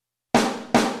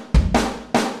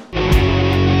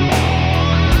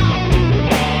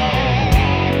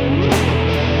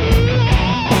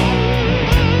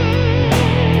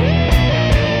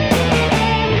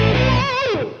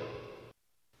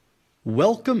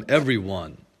Welcome,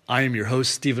 everyone. I am your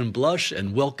host, Stephen Blush,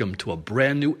 and welcome to a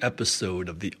brand new episode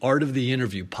of the Art of the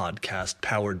Interview podcast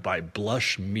powered by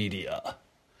Blush Media.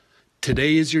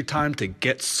 Today is your time to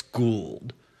get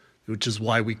schooled, which is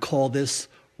why we call this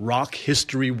Rock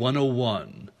History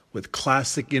 101, with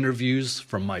classic interviews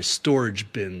from my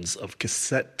storage bins of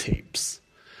cassette tapes.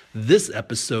 This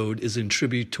episode is in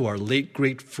tribute to our late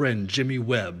great friend Jimmy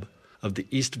Webb of the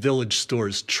East Village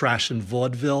stores Trash and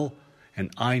Vaudeville and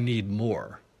I Need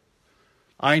More.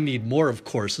 I Need More, of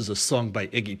course, is a song by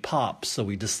Iggy Pop, so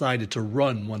we decided to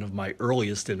run one of my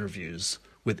earliest interviews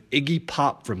with Iggy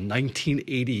Pop from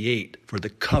 1988 for the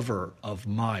cover of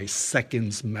My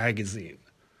Seconds magazine.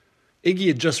 Iggy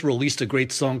had just released a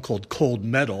great song called Cold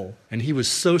Metal, and he was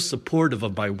so supportive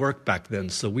of my work back then,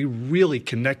 so we really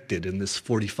connected in this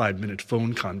 45-minute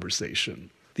phone conversation.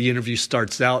 The interview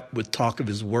starts out with talk of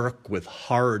his work with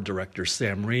horror director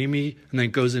Sam Raimi, and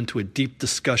then goes into a deep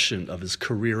discussion of his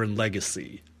career and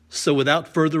legacy. So without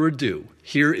further ado,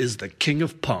 here is the king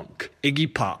of punk,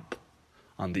 Iggy Pop,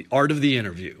 on The Art of the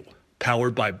Interview,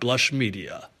 powered by Blush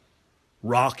Media.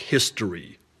 Rock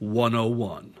History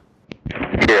 101.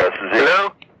 Yes,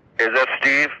 hello? Is that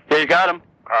Steve? Yeah, you got him.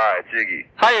 Hi, it's Iggy.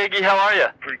 Hi, Iggy. How are you?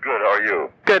 Pretty good. How are you?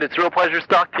 Good. It's a real pleasure to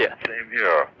talk to you. Same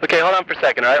here. Okay, hold on for a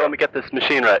second, all right? Let me get this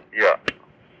machine right. Yeah.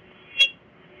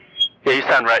 Yeah, you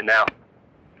sound right now.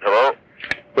 Hello?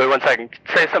 Wait 1 second.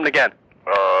 Say something again.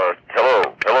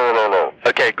 Hello.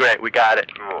 Okay, great. We got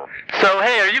it. Cool. So,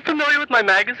 hey, are you familiar with my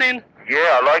magazine?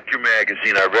 Yeah, I like your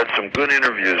magazine. I read some good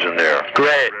interviews in there.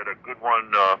 Great. I read a good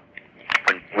one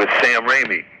with Sam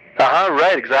Raimi. Uh-huh,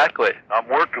 right, exactly. I'm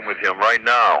working with him right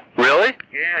now. Really?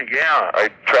 Yeah. I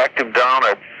tracked him down.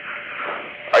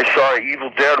 I saw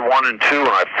Evil Dead 1 and 2, and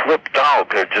I flipped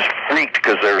out. I just freaked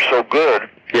because they were so good.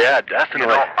 Yeah, definitely. You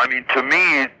know, I mean, to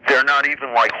me, they're not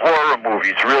even like horror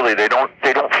movies, really. They don't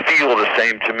feel the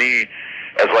same to me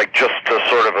as like just a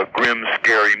sort of a grim,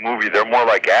 scary movie. They're more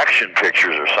like action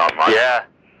pictures or something. Yeah.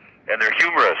 And they're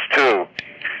humorous, too.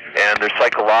 And they're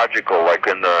psychological, like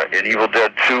in Evil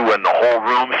Dead 2 when the whole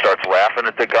room starts laughing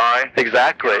at the guy.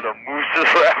 Exactly. You know, the moose is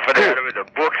laughing at him, and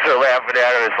the books are laughing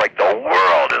at him. It's like the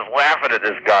world is laughing at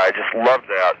this guy. I just love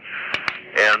that.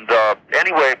 And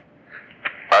anyway,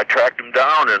 I tracked him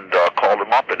down and called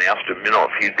him up and asked him,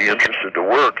 if he'd be interested to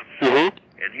work. Mm-hmm.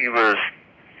 And he was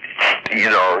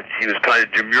kind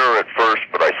of demure at first,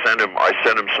 but I sent him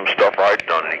some stuff I'd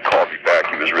done, and he called me back.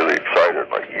 He was really excited,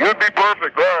 like, you'd be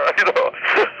perfect,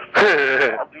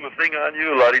 I'll do a thing on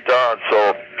you, la-di-da.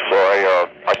 So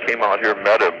I came out here,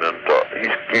 met him, and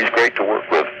he's great to work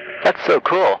with. That's so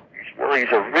cool.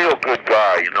 He's a real good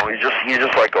guy, He's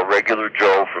just like a regular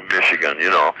Joe from Michigan,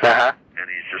 Uh-huh. And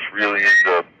he's just really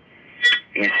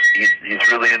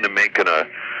he's really into making a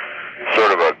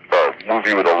sort of a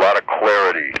movie with a lot of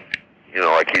clarity.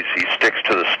 Like he sticks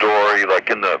to the story. Like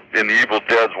in the Evil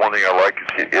Dead's, one thing I like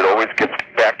is it always gets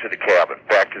back to the cabin.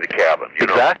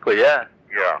 Exactly, yeah.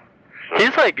 Yeah. So,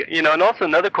 He's like, and also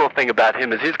another cool thing about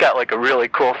him is he's got like a really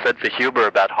cool sense of humor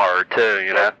about horror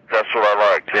too, That's what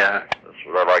I liked. Yeah. That's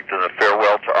what I liked in the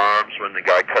Farewell to Arms when the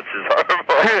guy cuts his arm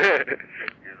off. And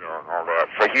all that.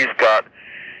 So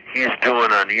he's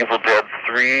doing an Evil Dead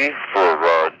 3 for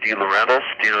De Laurentiis.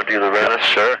 Do you know De Laurentiis? Yeah,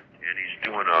 sure. And he's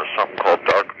doing something called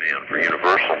Darkman for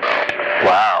Universal now.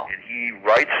 Wow. And he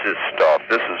writes this stuff.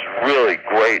 This is really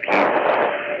great.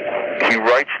 He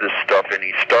writes this stuff, and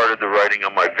he started the writing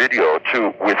on my video,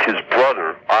 too, with his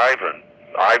brother, Ivan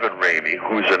Raimi,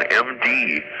 who's an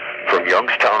MD from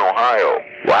Youngstown, Ohio.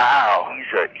 Wow.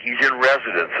 He's in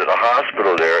residence at a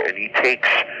hospital there, and he takes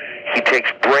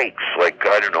breaks, like,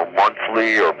 I don't know,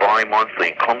 monthly or bi-monthly,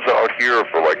 and comes out here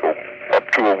for like up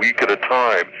to a week at a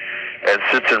time, and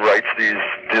sits and writes these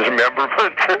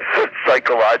dismemberment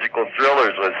psychological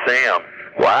thrillers with Sam.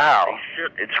 Wow.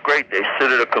 It's great. They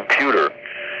sit at a computer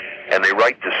and they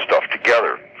write this stuff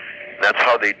together. And that's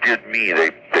how they did me.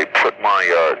 They put my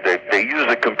they use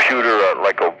a computer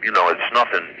like a it's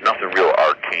nothing real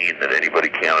arcane that anybody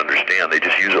can't understand. They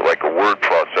just use it like a word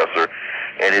processor,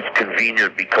 and it's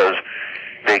convenient because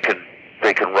they can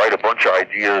write a bunch of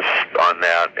ideas on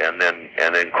that and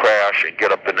then crash and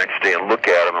get up the next day and look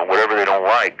at them, and whatever they don't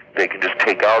like, they can just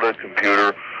take out of the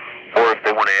computer, or if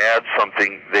they want to add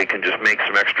something, they can just make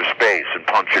some extra space and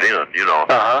punch it in,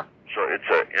 Uh-huh. So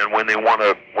and when they want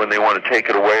to take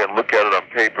it away and look at it on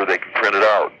paper, they can print it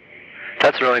out.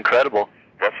 That's really incredible.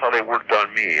 That's how they worked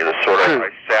on me. I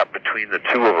sat between the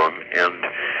two of them,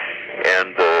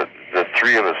 and the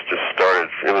three of us just started.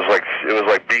 It was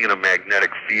like being in a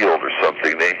magnetic field or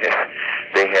something. They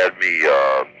had me.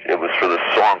 It was for the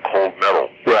song Cold Metal.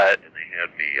 Right. And they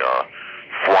had me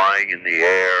flying in the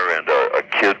air, and a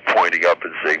kid pointing up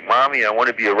and saying, "Mommy, I want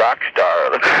to be a rock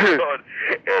star." And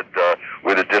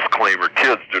with a disclaimer,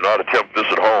 kids, do not attempt this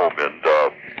at home. And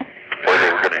boy,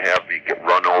 they were going to have me get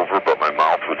run over, but my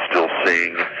mouth would still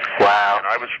sing. Wow. And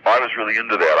I was really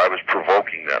into that. I was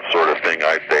provoking that sort of thing.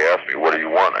 They asked me, "What do you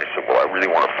want?" I said, "Well, I really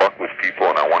want to fuck with people,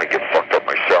 and I want to get fucked up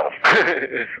myself."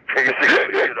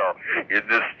 Basically, you know,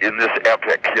 in this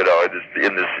epic, you know,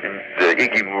 in the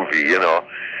Iggy movie, you know.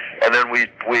 And then we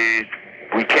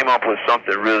came up with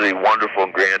something really wonderful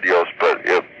and grandiose, but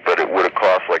it would have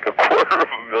cost like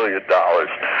 $250,000.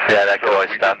 Yeah, that could always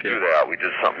stop you. We didn't do that. We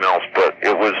did something else, but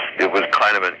it was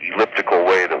kind of an elliptical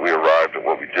way that we arrived at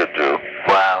what we did do.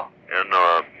 Wow. And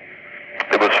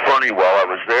it was funny, while I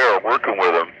was there working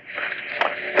with them,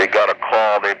 they got a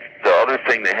call. The other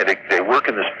thing they work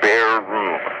in this bare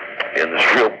room, in this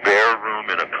real bare room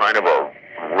in a kind of a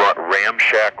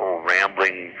ramshackle,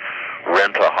 rambling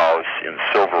rent-a-house in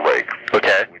Silver Lake.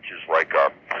 Okay. Which is like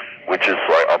a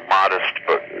modest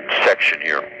section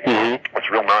here. Mm-hmm. It's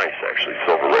real nice, actually,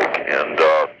 Silver Lake, and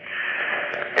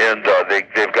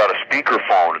they've got a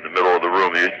speakerphone in the middle of the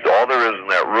room. All there is in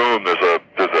that room, there's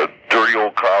a dirty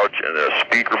old couch and a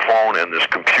speakerphone and this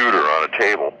computer on a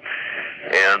table.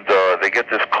 And they get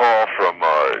this call from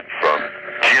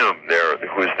Jim,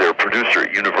 who's their producer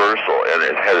at Universal, and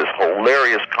it had this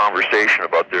hilarious conversation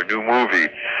about their new movie,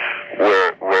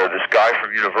 where this guy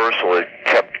from Universal had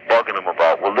kept bugging him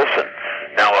about, well, listen,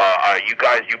 now you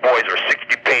boys are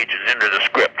 60 pages into the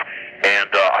script, and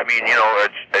I mean, you know,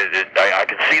 I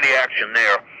can see the action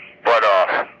there, but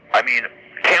I mean,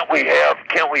 can't we have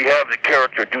the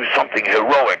character do something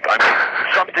heroic? I mean,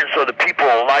 something so that people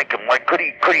will like him. Like, could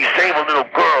he save a little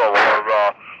girl,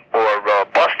 or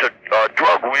bust a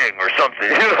drug ring or something?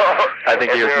 You know? I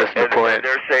think he was missing the point.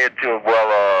 They're saying to him,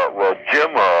 well,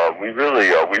 Jim, we've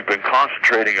been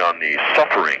concentrating on the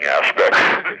suffering aspect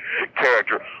of the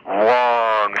character.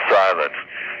 Long silence.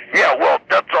 Yeah, well,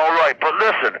 that's all right, but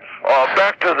listen,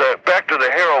 back to the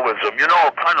heroism, you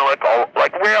know, kind of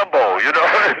like Rambo, you know,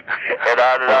 and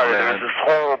on and on. And there's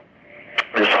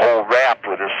this whole rap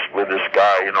with this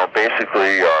guy, you know,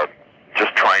 basically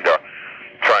just trying to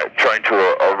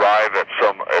arrive at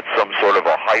some sort of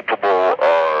a hypeable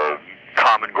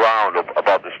common ground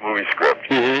about this movie script.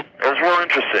 Mm-hmm. It was real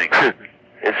interesting.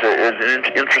 It's an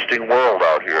interesting world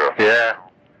out here. Yeah.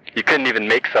 You couldn't even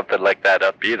make something like that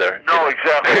up either. No,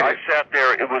 exactly. I sat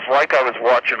there. It was like I was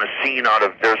watching a scene out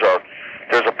of. There's a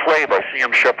play by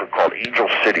C.M. Shepard called Angel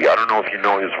City. I don't know if you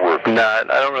know his work. No,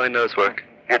 I don't really know his work.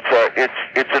 It's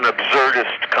an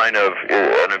absurdist kind of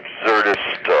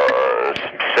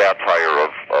satire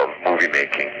of movie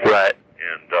making. Right.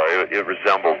 And it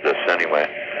resembles this anyway.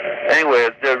 Anyway,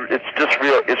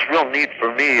 it's real neat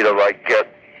for me to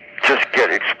just get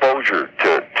exposure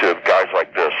to guys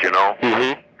like this, you know.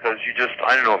 Mm-hmm. Because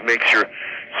I don't know,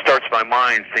 starts my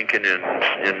mind thinking in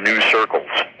new circles.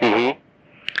 Mm-hmm.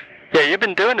 Yeah, you've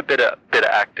been doing a bit of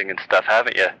acting and stuff,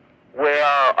 haven't you?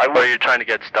 Well, or you're trying to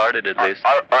get started at least.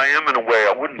 I am in a way.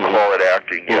 I wouldn't call it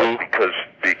acting yet, because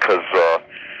I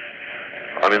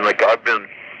mean, like I've been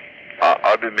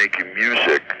making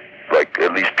music, like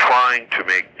at least trying to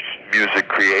make music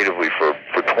creatively for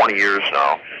 20 years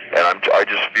now, and I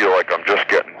just feel like I'm just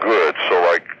getting good.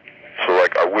 So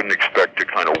I wouldn't expect to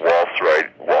kind of waltz right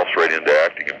into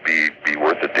acting and be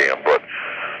worth a damn. But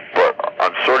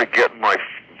I'm sort of getting my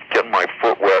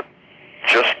foot wet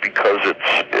just because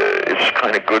it's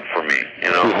kind of good for me,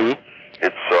 you know. Mm-hmm.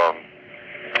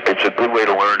 It's a good way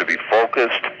to learn to be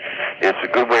focused. It's a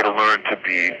good way to learn to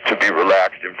be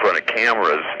relaxed in front of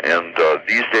cameras. And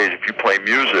these days, if you play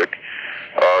music,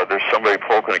 there's somebody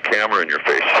poking a camera in your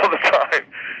face all the time.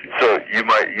 So you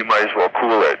might as well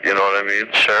cool it. You know what I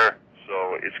mean? Sure.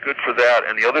 So it's good for that.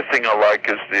 And the other thing I like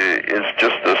is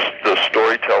just the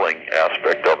storytelling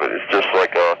aspect of it. It's just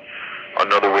like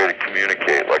another way to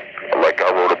communicate. Like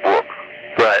I wrote a book.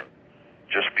 Right.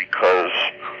 Just because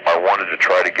I wanted to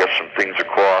try to get some things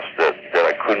across that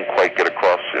I couldn't quite get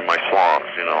across in my songs,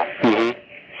 you know. Mm-hmm.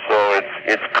 So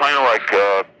it's kind of like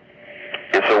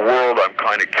it's a world I'm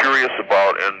kind of curious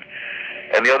about, and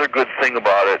the other good thing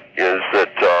about it is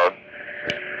that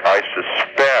I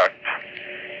suspect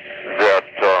that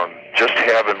just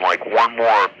having like one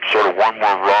more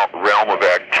realm of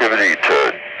activity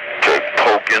to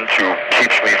poke into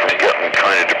keeps me from getting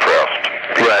kind of depressed.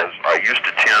 Because I used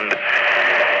to tend,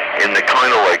 in the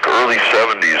kind of like early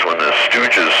 70s when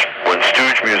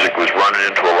Stooge music was running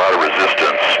into a lot of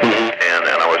resistance, and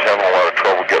I was having a lot of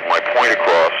trouble getting my point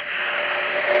across,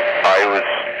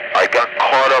 I got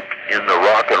caught up in the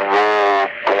rock and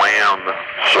roll glam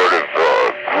sort of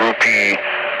groupie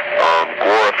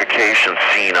glorification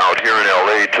scene out here in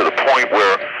LA, to the point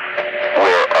where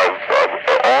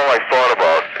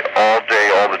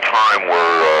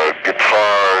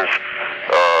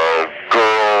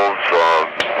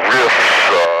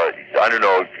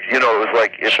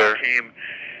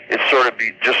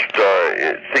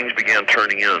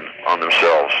turning in on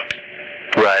themselves.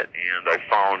 Right. And I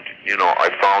found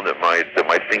that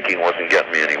my thinking wasn't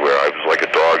getting me anywhere. I was like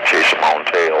a dog chasing a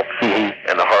mountain tail. Mm-hmm.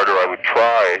 And the harder I would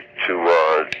try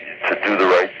to do the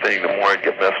right thing, the more I'd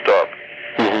get messed up.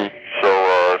 Mm-hmm. So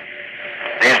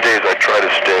these days I try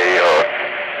to stay.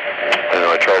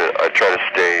 I try to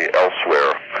stay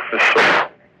elsewhere. So,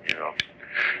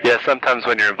 Yeah, sometimes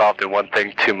when you're involved in one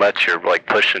thing too much, you're like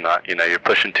pushing on. You're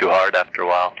pushing too hard after a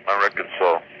while. I reckon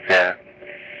so. Yeah.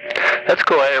 That's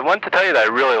cool. I wanted to tell you that I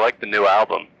really like the new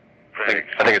album. Thanks.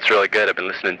 I think it's really good. I've been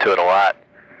listening to it a lot.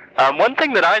 One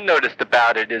thing that I noticed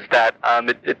about it is that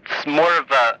it's more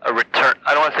of a return.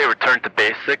 I don't want to say return to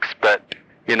basics, but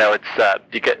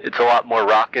it's a lot more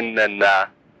rockin' than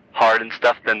hard and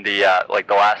stuff than the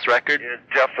last record. It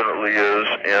definitely is,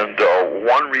 and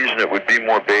one reason it would be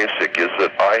more basic is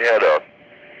that I had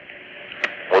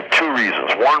two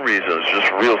reasons. One reason is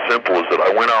just real simple, is that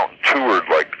I went out and toured,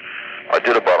 I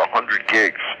did about 100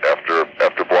 gigs after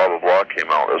Blah Blah Blah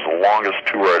came out. It was the longest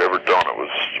tour I'd ever done. It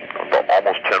was about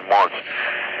almost 10 months.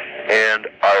 And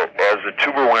as the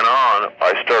tour went on,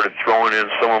 I started throwing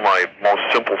in some of my most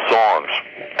simple songs,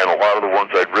 and a lot of the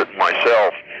ones I'd written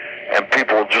myself, and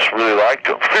people just really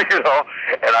liked them,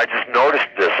 And I just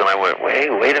noticed this, and I went, wait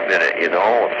a minute,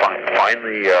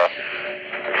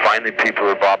 finally people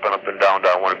are bopping up and down,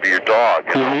 I Want to Be Your Dog,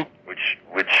 Mm-hmm. which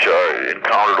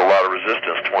encountered a lot of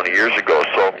resistance 20 years ago.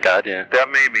 So God, yeah. that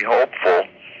made me hopeful.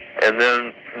 And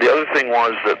then the other thing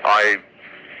was that I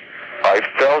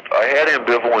felt I had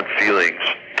ambivalent feelings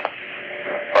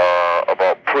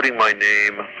about putting my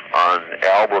name on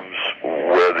albums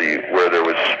where there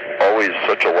was always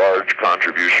such a large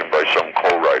contribution by some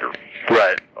co-writer.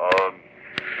 Right.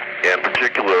 And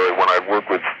particularly when I'd work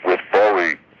with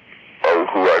Bowie,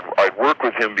 who I'd work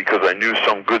with him because I knew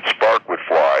some good spark would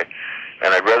fly,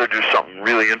 and I'd rather do something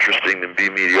really interesting than be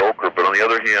mediocre. But on the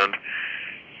other hand,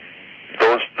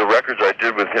 the records I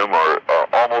did with him are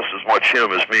almost as much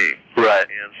him as me. Right.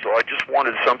 And so I just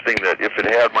wanted something that if it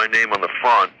had my name on the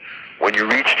front, when you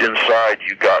reached inside,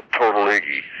 you got total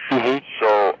Iggy. Mm-hmm.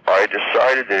 So I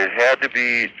decided that it had to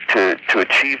be, to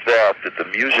achieve that the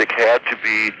music had to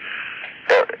be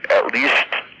at least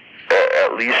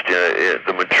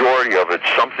the majority of it,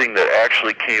 something that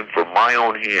actually came from my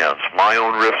own hands, my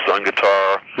own riffs on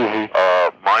guitar,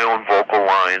 Mm-hmm. my own vocal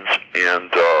lines,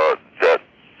 and that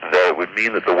it would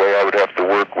mean that the way I would have to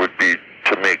work would be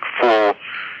to make full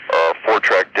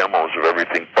 4-track demos of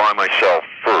everything by myself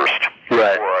first,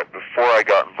 Right. before I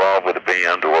got involved with a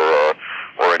band or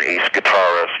an ace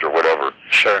guitarist or whatever.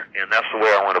 Sure. And that's the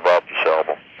way I went about this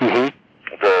album. Mm-hmm.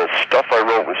 The stuff I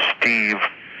wrote with Steve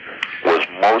was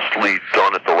mostly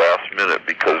done at the last minute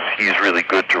because he's really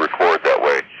good to record that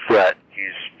way. Right.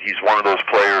 He's one of those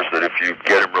players that if you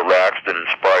get him relaxed and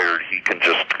inspired, he can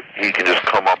just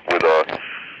come up with a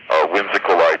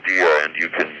whimsical idea, and you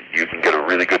can get a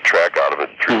really good track out of it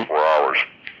in 3 or 4 hours.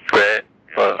 Great.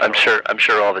 Well, I'm sure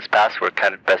all this best work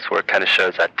kind of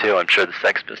shows that too. I'm sure the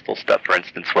Sex Pistols stuff, for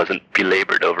instance, wasn't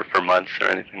belabored over for months or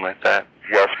anything like that.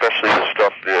 Yeah, especially the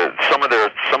stuff. Some of their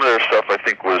stuff I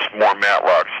think was more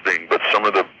Matlock's thing, but some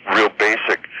of the real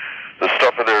basic, the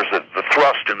stuff of theirs, that the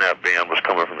thrust in that band was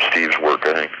coming from Steve's work,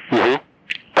 I think. Mm-hmm.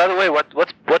 By the way,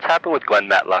 what's happened with Glenn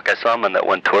Matlock? I saw him on that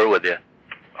one tour with you.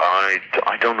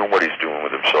 I don't know what he's doing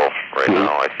with himself right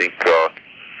now. I think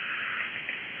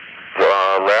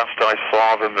last I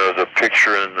saw him, there was a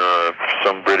picture in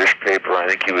some British paper. I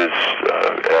think he was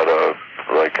at a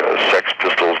Sex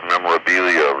Pistols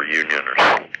memorabilia reunion or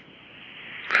something.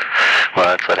 Well,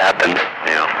 that's what happened.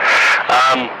 Yeah.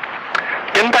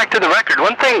 Getting back to the record,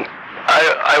 one thing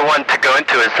I want to go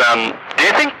into is, do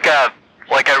you think, I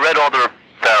read a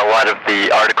lot of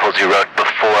the articles you wrote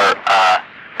before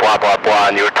Blah Blah Blah,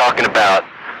 and you were talking about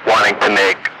wanting to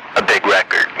make a big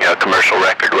record, commercial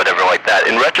record, whatever like that.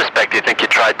 In retrospect, do you think you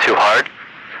tried too hard?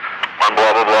 On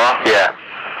Blah Blah Blah? Yeah.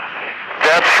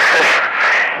 That's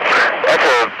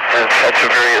a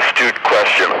very astute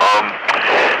question.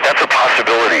 That's a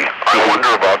possibility. I wonder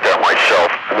about that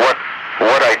myself.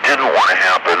 What I didn't want to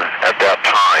happen at that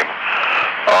time.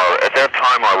 At that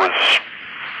time,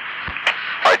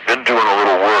 I'd been doing a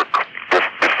little work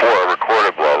before I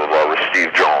recorded Blah Blah Blah with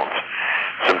Steve Jones,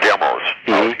 some demos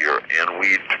out here, and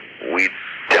we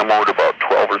demoed about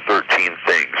 12 or 13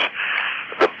 things.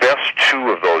 The best 2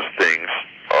 of those things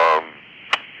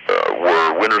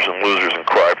were Winners and Losers and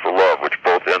Cry for Love, which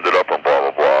both ended up on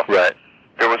Blah Blah Blah. Right.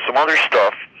 There was some other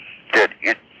stuff that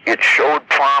it showed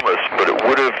promise, but it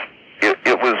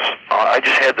was I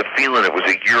just had the feeling it was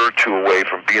a year or 2 away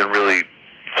from being really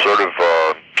sort of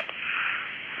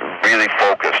really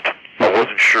focused. I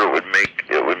wasn't sure it would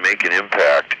make an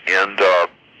impact. And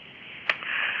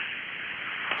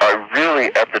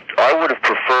I would have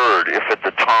preferred if at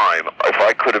the time, if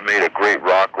I could have made a great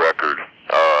rock record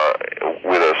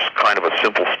with a kind of a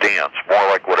simple stance, more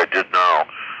like what I did now,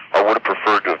 I would have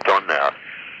preferred to have done that.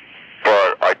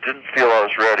 But I didn't feel I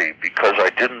was ready because I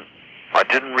didn't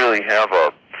really have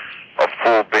a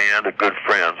full band of good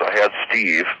friends. I had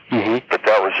Steve, but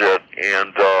that was it,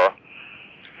 and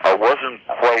I wasn't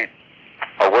quite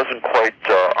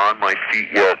on my feet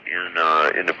yet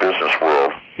in the business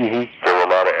world. There were a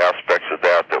lot of aspects of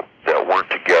that weren't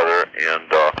together,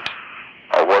 and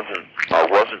I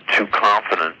wasn't too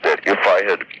confident that if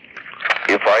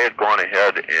I had gone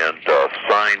ahead and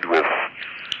signed with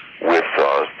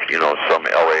some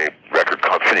LA record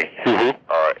company,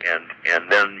 and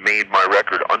then made my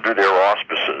record under their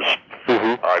auspices,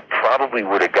 I probably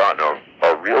would have gotten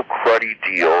a real cruddy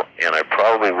deal, and I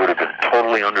probably would have been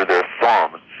totally under their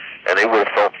thumb, and they would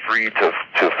have felt free to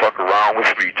fuck around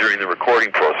with me during the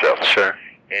recording process. Sure.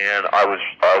 And I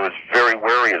was very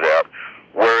wary of that.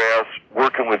 Whereas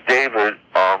working with David,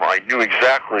 I knew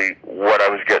exactly what I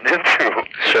was getting into.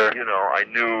 Sure. I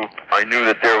knew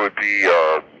that there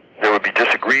would be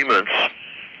disagreements,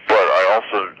 but I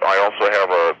also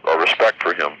have a respect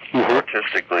for him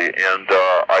artistically, and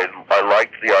I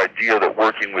liked the idea that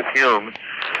working with him,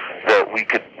 that we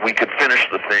could finish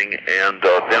the thing and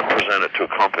then present it to a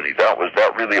company.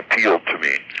 That really appealed to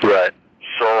me. Right.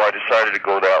 So I decided to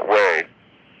go that way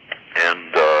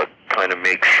and kind of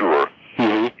make sure.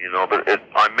 But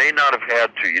I may not have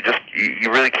had to.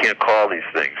 You really can't call these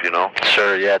things,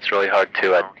 Sure, yeah, it's really hard to.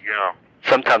 Yeah.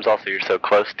 Sometimes also you're so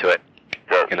close to it.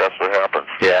 That's what happens.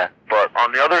 Yeah. But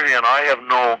on the other hand, I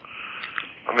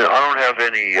don't have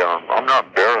any. I'm not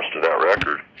embarrassed of that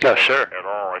record. No, sure. At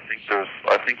all. I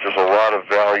think there's a lot of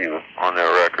value on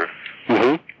that record.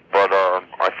 But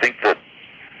I think that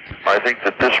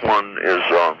this one is.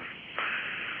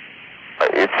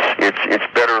 It's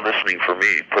better listening for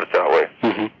me. Put it that way.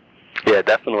 Yeah,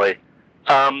 definitely.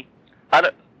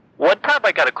 One time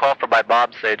I got a call from my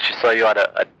mom saying she saw you on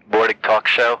a morning talk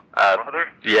show. Mother?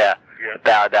 Yeah.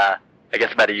 About I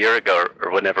guess about a year ago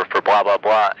or whenever for blah blah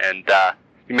blah, and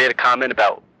you made a comment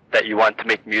about that you want to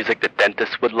make music that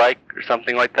dentists would like or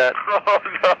something like that. Oh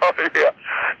no, yeah.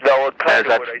 No, what I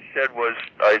said was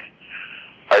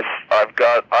I've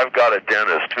got a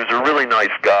dentist who's a really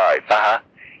nice guy.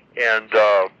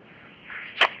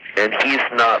 And he's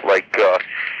not like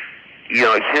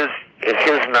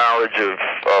his knowledge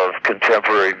of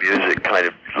contemporary music kind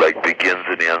of like begins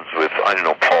and ends with, I don't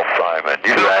know, Paul Simon.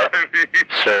 You know what I mean?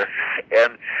 Sure.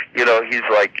 And he's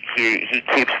like he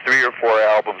keeps 3 or 4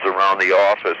 albums around the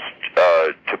office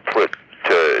to put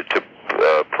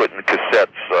in the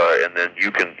cassettes, and then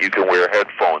you can wear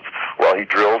headphones while he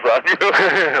drills on you.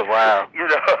 Wow.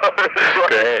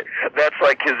 Great. That's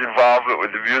like his involvement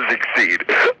with the music scene.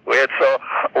 And so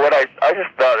I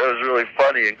just thought it was really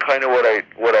funny, and kind of what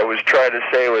I was trying to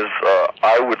say was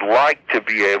I would like to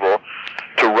be able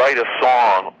to write a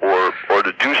song or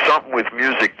to do something with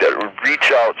music that would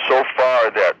reach out so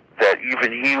far that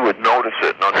even he would notice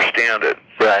it and understand it.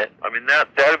 Right. I mean,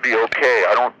 that'd be okay.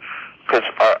 Because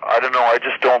I don't know, I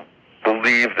just don't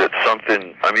believe that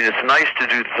something, I mean, it's nice to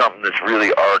do something that's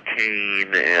really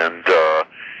arcane and,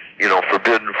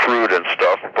 forbidden fruit and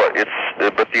stuff, but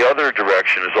the other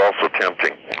direction is also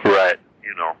tempting. Right.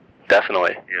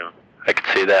 Definitely. Yeah. I could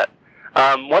see that.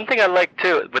 One thing I like,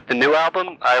 too, with the new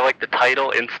album, I like the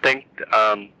title, Instinct.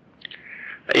 To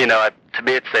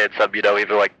me it's up,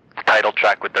 even like the title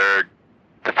track with the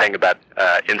thing about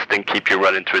instinct, keep you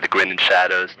running through the grin and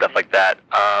shadows, stuff like that.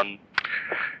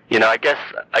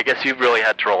 I guess you've really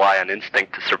had to rely on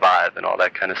instinct to survive and all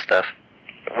that kind of stuff.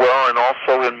 Well, and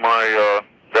also in my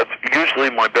that's usually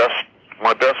my best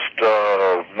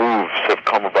moves have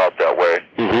come about that way,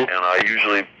 and I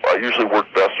usually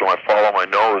work best when I follow my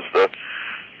nose. The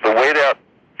way that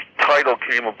title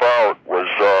came about was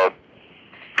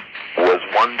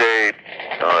one day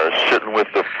sitting with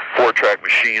the 4-track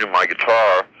machine and my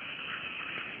guitar.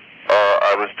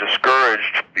 I was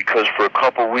discouraged because for a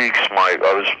couple weeks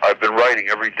I've been writing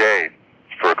every day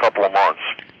for a couple of months,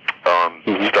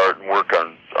 starting work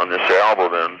on this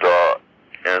album,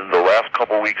 and the last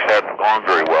couple of weeks hadn't gone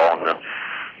very well, and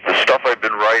the stuff I've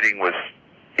been writing was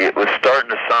starting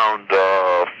to sound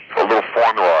a little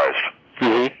formalized,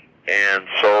 and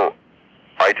so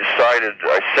I decided,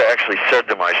 actually said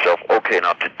to myself, okay,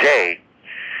 now today,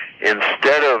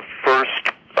 instead of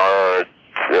first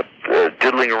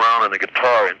diddling around on the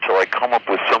guitar until I come up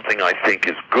with something I think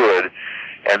is good,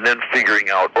 and then figuring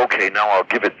out, okay, now I'll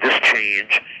give it this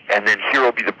change, and then here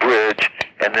will be the bridge,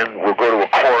 and then we'll go to a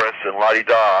chorus and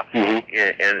la-di-da,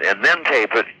 and then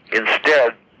tape it.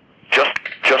 Instead, just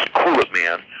cool it,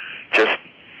 man. Just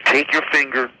take your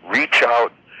finger, reach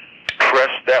out,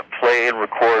 press that play and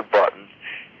record button,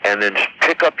 and then just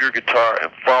pick up your guitar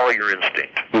and follow your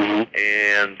instinct.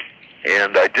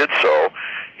 And I did so,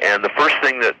 and the first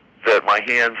thing that my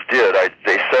hands did,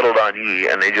 they settled on E,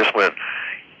 and they just went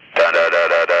da da da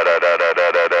da da da da da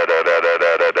da da da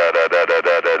da da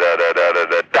da da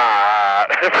da da.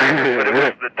 But it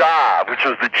was the da, which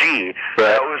was the G.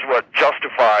 That was what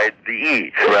justified the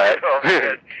E. Right.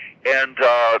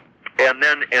 And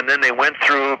then they went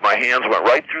through. My hands went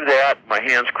right through that. My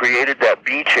hands created that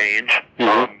B change,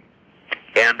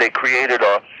 and they created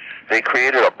a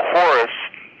chorus,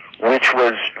 which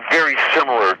was very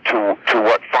similar to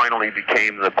what finally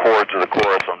became the chords of the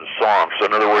chorus on the song. So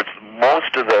in other words,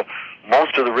 most of the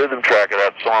rhythm track of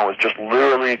that song was just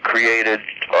literally created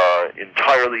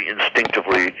entirely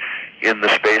instinctively in the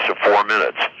space of 4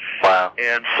 minutes. Wow.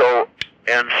 And so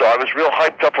I was real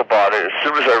hyped up about it. As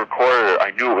soon as I recorded it,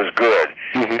 I knew it was good,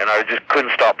 and I just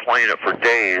couldn't stop playing it for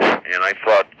days. And I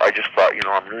just thought,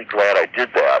 I'm really glad I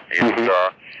did that.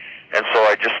 And so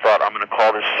I just thought, I'm going to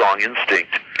call this song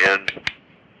Instinct. And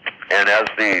as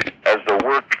the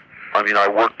work, I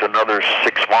worked another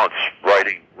 6 months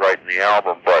writing the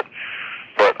album, but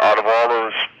out of all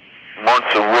those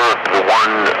months of work, the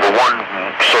one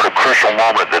sort of crucial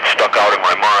moment that stuck out in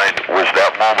my mind was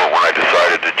that moment when I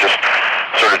decided to just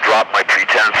sort of drop my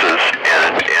pretenses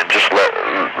and just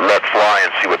let fly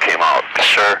and see what came out.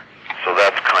 Sure. So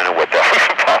that's kind of what that was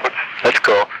about. That's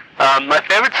cool. My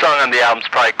favorite song on the album is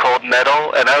probably Cold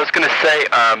Metal, and I was going to say,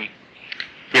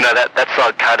 that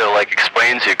song kind of like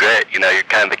explains you great. You're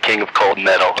kind of the king of cold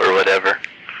metal or whatever.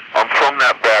 I'm from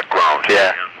that background.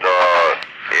 Yeah.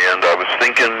 And I was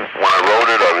thinking, when I wrote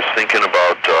it, I was thinking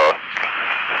about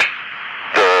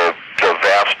the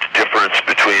vast difference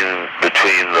between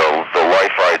the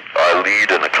life I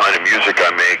lead and the kind of music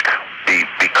I make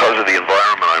because of the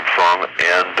environment I'm from,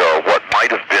 and what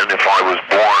might have been if I was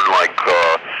born like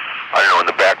in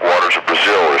the backwaters of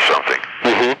Brazil or something.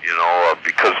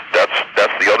 Because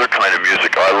that's the other kind of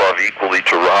music I love equally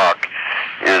to rock,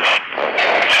 is,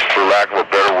 for lack of a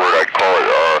better word, I'd call it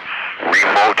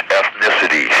remote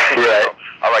ethnicity. Right.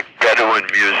 I like Bedouin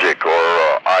music or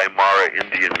Aymara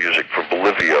Indian music from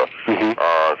Bolivia,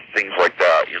 things like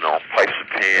that, pipes of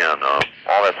Pan,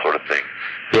 all that sort of thing.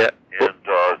 Yeah. And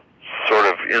sort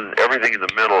of everything in the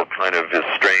middle kind of is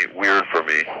strange, weird for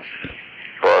me.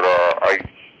 But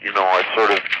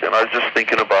I was just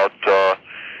thinking about, the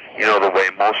way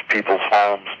most people's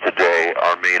homes today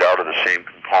are made out of the same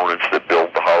components that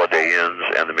build the Holiday Inns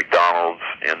and the McDonald's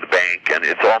and the bank, and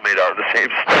it's all made out of the same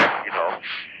stuff,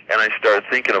 And I started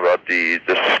thinking about the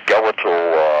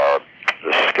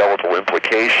skeletal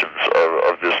implications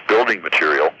of this building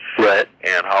material, right?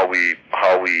 And how we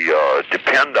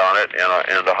depend on it,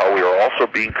 and how we are also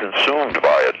being consumed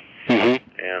by it. And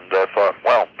I thought,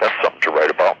 well, that's something to write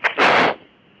about.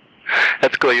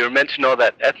 That's cool. You were mentioning all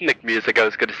that ethnic music. I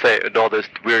was going to say, and all those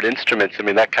weird instruments.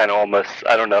 That kind of almost,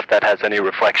 I don't know if that has any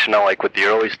reflection on like with the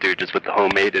early Stooges with the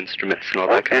homemade instruments and all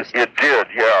that kind of stuff. It did,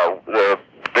 yeah.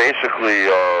 Basically,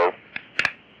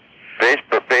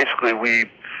 we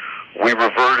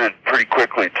reverted pretty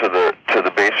quickly to the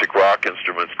basic rock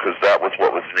instruments because that was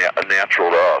what was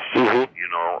natural to us.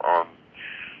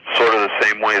 Sort of the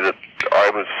same way that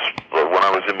when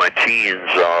I was in my teens.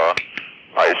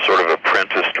 I sort of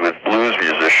apprenticed with blues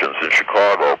musicians in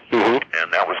Chicago,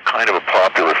 and that was kind of a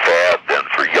popular fad then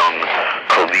for young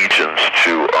collegians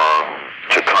to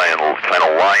kind of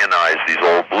lionize these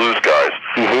old blues guys.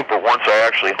 But once I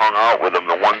actually hung out with them,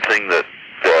 the one thing the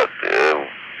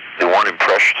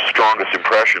strongest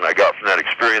impression I got from that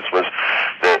experience was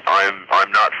that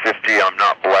I'm not 50, I'm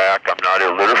not black, I'm not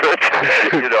illiterate,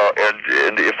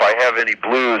 and if I have any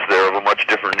blues, they're of a much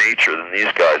different nature than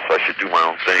these guys, so I should do my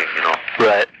own thing,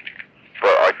 Right.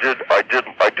 But I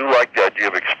do like the idea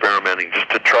of experimenting, I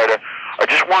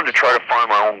just wanted to try to find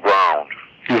my own ground.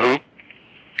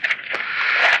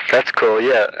 That's cool,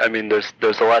 yeah.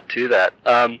 There's a lot to that.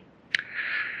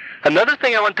 Another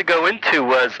thing I wanted to go into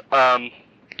was,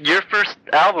 your first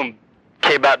album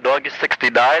came out in August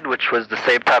 '69, which was the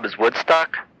same time as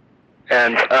Woodstock.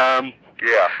 And,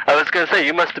 yeah. I was going to say,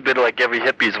 you must have been like every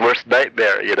hippie's worst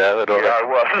nightmare, and all yeah, that. I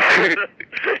was.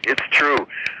 It's true.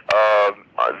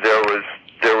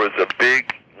 There was a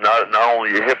big, not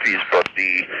only the hippies, but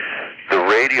the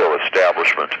radio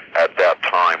establishment at that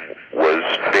time was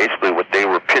basically what they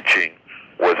were pitching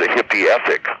was a hippie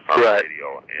ethic on Right. the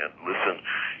radio, and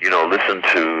listen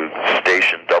to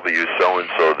station W so and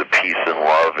so, the Peace and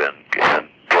Love and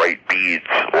Bright Beads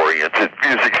oriented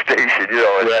music station.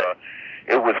 Right.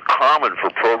 It was common for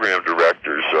program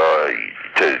directors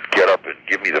to get up and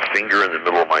give me the finger in the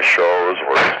middle of my shows,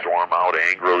 or storm out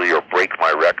angrily, or break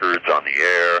my records on the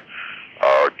air,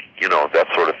 that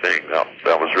sort of thing.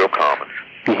 That was real common.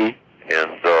 Mm-hmm.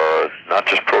 And not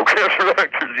just program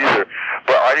directors either.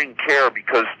 But I didn't care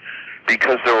because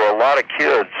there were a lot of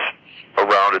kids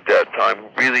around at that time who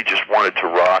really just wanted to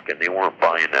rock, and they weren't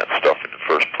buying that stuff in the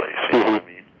first place. You know what I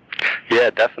mean? Yeah,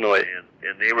 definitely.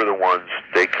 And they were the ones,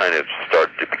 they kind of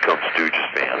started to become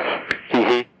Stooges fans.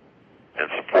 Mm-hmm. And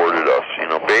supported us.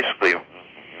 Basically,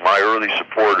 my early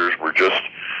supporters were just,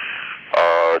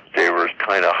 they were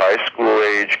kind of high school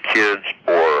age kids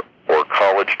or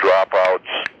college dropouts,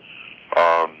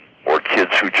 or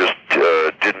kids who just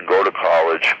didn't go to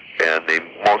college, and they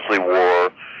mostly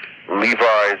wore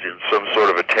Levi's in some sort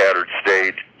of a tattered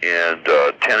state, and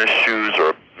tennis shoes,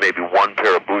 or maybe one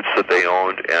pair of boots that they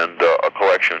owned, and a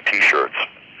collection of T-shirts.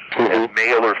 Mm-hmm. And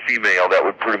male or female, that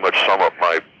would pretty much sum up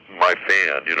my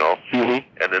fan, Mm-hmm.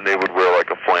 And then they would wear like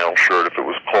a flannel shirt if it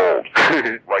was cold,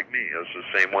 like me. It's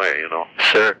the same way,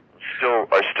 Sure.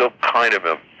 I still kind of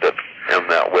am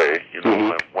that way,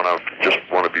 Mm-hmm. when I just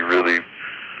want to be really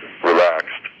relaxed.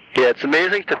 Yeah, it's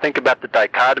amazing to think about the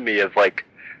dichotomy of, like,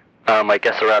 I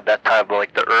guess around that time,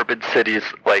 like, the urban cities,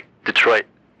 like Detroit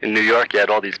and New York, you had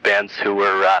all these bands who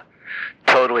were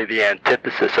totally the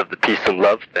antithesis of the peace and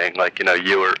love thing. Like,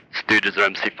 you or Stooges or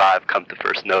MC5 come to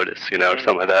First Notice, or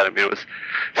something like that. I mean, it was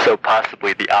so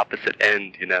possibly the opposite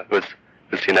end, it was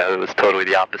totally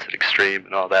the opposite extreme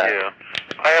and all that. Yeah.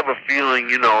 I have a feeling,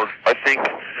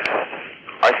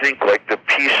 I think like the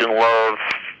peace and love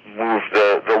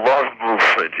the love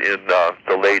movement in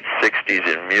the late 60s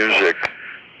in music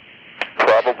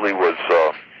probably was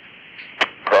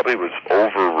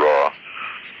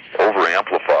over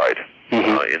amplified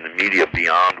in the media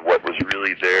beyond what was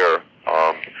really there,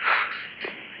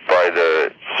 by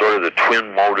the sort of the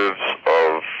twin motives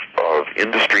of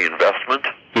industry investment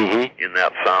in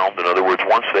that sound. In other words,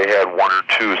 once they had one or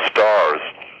two stars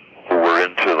who were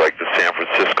into like the San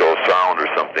Francisco sound or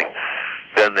something,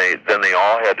 then they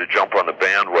all had to jump on the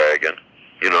bandwagon.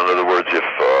 In other words,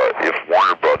 if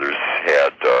Warner Brothers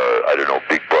had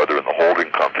Big Brother and the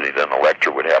holding company, then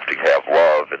Elektra would have to have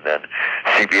Love, and then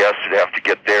CBS would have to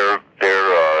get their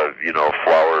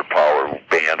Flower Power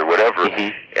band or whatever.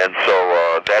 And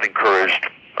so that encouraged,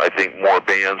 I think, more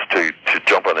bands to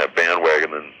jump on that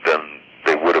bandwagon than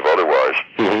they would have otherwise.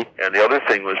 And the other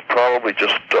thing was probably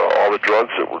just all the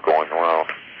drugs that were going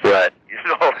around. Right.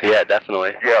 Yeah,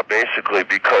 definitely. Yeah, basically,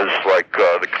 because like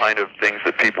the kind of things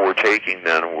that people were taking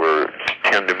then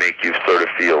tend to make you sort of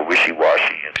feel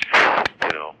wishy-washy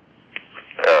and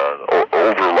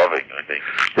over loving, I think.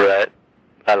 Right.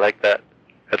 I like that.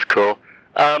 That's cool.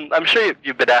 I'm sure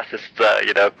you've been asked this,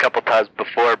 a couple times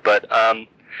before, but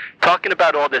talking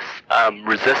about all this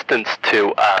resistance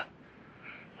to a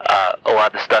lot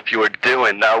of the stuff you were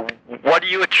doing. Now, what do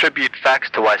you attribute facts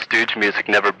to why Stooge music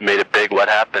never made it big? What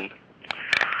happened?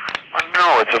 I don't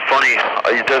know. It's a funny.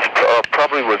 It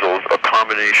probably was a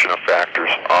combination of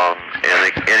factors, and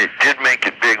it did make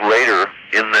it big later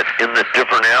in the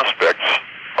different aspects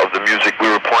of the music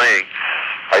we were playing.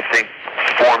 I think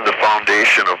formed the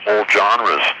foundation of whole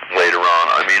genres later on.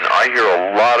 I mean, I hear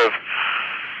a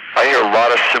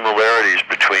lot of similarities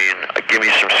between "Give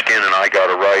Me Some Skin" and "I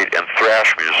Gotta Right" and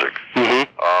thrash music.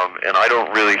 And I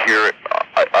don't really hear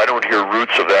I don't hear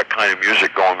roots of that kind of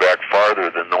music going back farther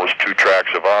than those two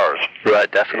tracks of ours. Right,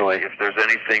 definitely. If there's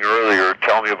anything earlier,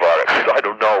 tell me about it, because I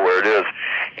don't know where it is.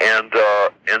 And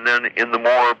then in the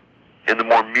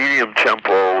more medium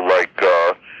tempo,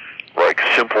 like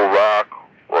simple rock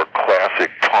or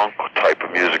classic punk type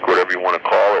of music, whatever you want to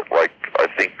call it, like I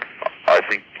think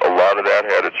a lot of that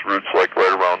had its roots like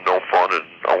right around No Fun and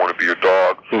I Want to Be Your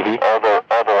Dog. Although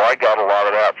I got a lot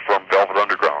of that from Velvet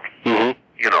Underground.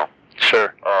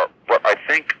 Sure. But I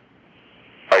think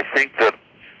that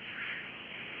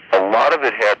a lot of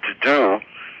it had to do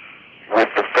with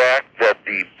the fact that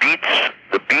the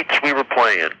beats we were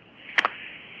playing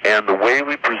and the way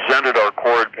we presented our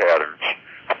chord patterns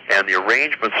and the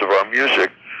arrangements of our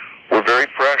music were very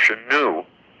fresh and new,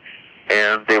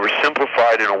 and they were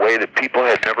simplified in a way that people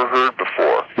had never heard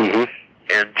before.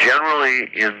 And generally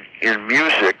in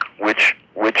music, which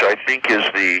I think is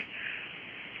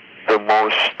the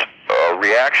most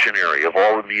reactionary of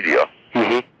all the media,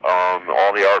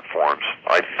 all the art forms,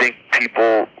 I think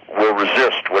people will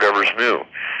resist whatever's new.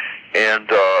 And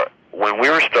when we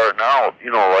were starting out,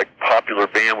 like popular popular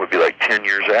band would be like 10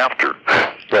 years after.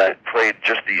 Right. It played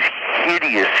just these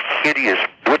hideous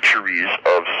butcheries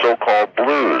of so-called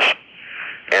blues.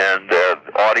 And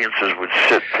audiences would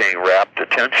sit paying rapt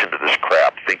attention to this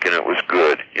crap, thinking it was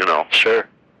good, you know. Sure.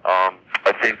 I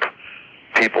think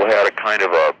people had a kind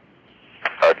of a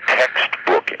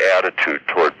textbook attitude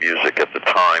toward music at the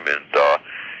time, and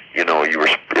you know, it was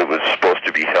supposed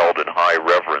to be held in high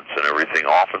reverence and everything,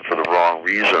 often for the wrong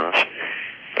reasons.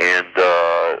 And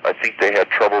I think they had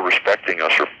trouble respecting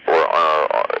us or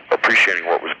appreciating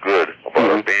what was good about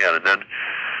our band. And then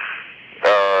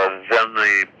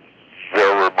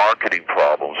there were marketing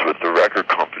problems with the record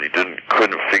company.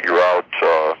 Couldn't figure out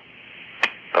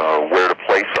where to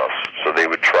place us. So they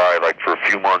would try, like for a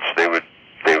few months, they would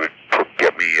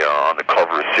get me on the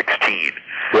cover of 16.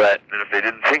 Right. And if they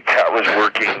didn't think that was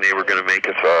working, they were going to make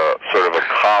us a sort of a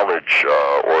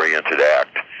college-oriented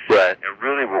act. Right. And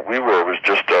really, what we were was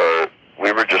just a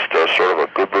sort of a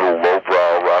good little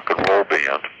lowbrow rock and roll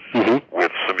band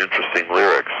with some interesting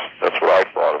lyrics. That's what I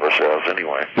thought of us as,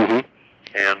 anyway.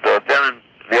 And then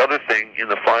the other thing, in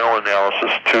the final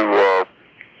analysis, too,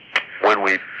 when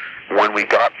we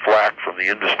got flack from the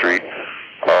industry,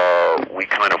 we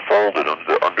kind of folded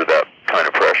under that kind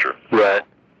of pressure. Right.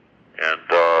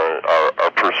 And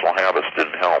our personal habits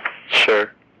didn't help.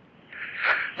 Sure.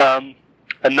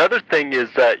 Another thing is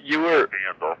that you were...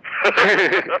 I'm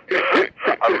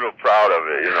real proud of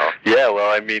it, you know. Yeah,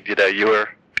 well, I mean, you know, you were,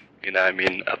 you know, I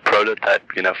mean, a prototype,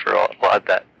 you know, for a lot of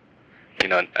that. You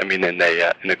know, I mean, in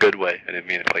a good way. I didn't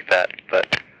mean it like that,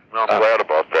 but... I'm glad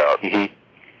about that.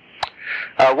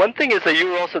 One thing is that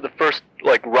you were also the first,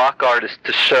 like, rock artist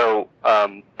to show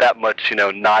that much, you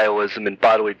know, nihilism and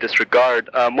bodily disregard.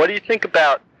 What do you think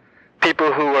about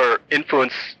people who are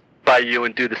influenced by you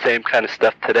and do the same kind of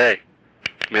stuff today?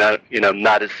 I mean, you know,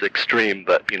 not as extreme,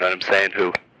 but you know what I'm saying.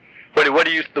 What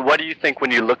do you think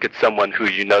when you look at someone who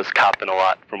you know's copping a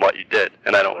lot from what you did?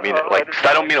 And I don't mean it like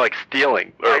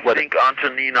stealing. Or I think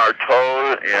Antonin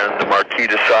Artaud and the Marquis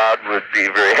de Sade would be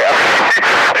very happy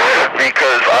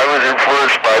because I was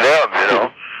influenced by them. You know,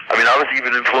 I mean, I was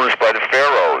even influenced by the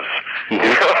Pharaohs. You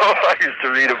know, I used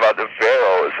to read about the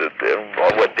Pharaohs and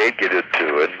what they get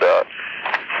into, and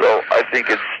so I think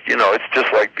it's, you know, it's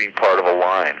just like being part of a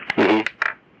line.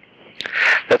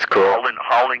 That's cool.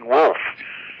 Howling Wolf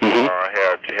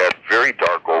had very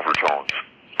dark overtones.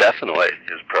 Definitely. In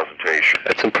his presentation.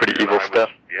 That's some pretty evil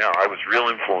stuff. I was real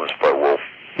influenced by Wolf.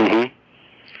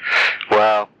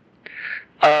 Wow.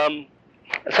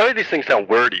 Some of these things sound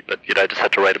wordy, but you know, I just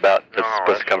had to write about this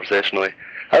supposed conversationally.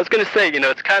 I was going to say, you know,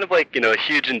 it's kind of like, you know, a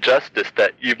huge injustice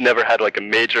that you've never had like a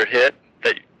major hit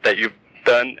that you've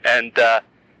done. And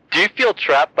do you feel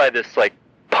trapped by this like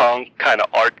punk kind of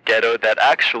art ghetto that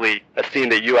actually, a scene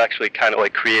that you actually kind of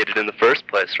like created in the first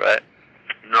place, right?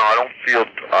 No, I don't feel,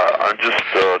 I'm just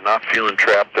not feeling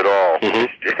trapped at all these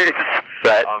days.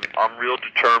 Right. I'm real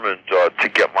determined to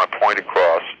get my point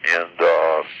across, and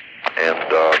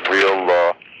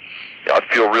I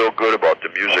feel real good about the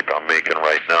music I'm making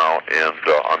right now, and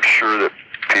I'm sure that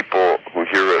people who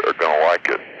hear it are going to like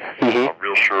it. I'm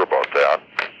real sure about that.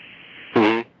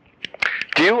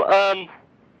 Do you,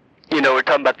 you know, we're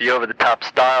talking about the over-the-top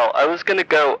style. I was going to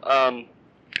go,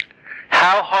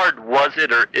 how hard was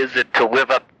it or is it to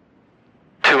live up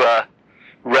to a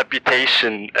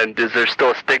reputation, and is there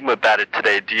still a stigma about it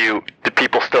today? Do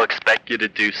people still expect you to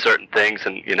do certain things,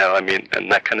 and you know, I mean,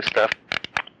 and that kind of stuff?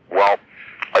 Well,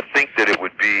 I think that it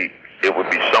would be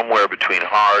somewhere between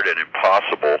hard and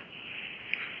impossible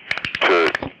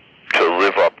to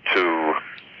live up to,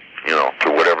 you know,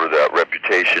 to whatever that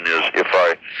reputation is if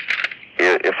I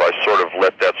sort of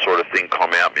let that sort of thing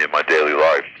come at me in my daily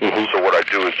life. So what I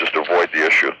do is just avoid the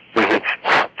issue,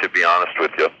 to be honest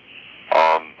with you.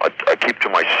 I keep to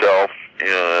myself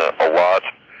a lot,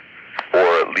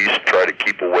 or at least try to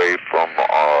keep away from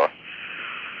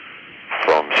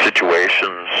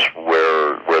situations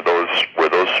where those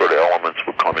sort of elements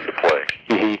would come into play.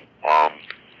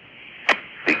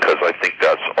 Because I think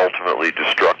that's ultimately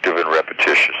destructive and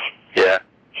repetitious. Yeah.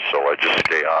 So I just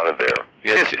stay out of there.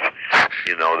 Yes.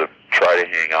 You know, to try to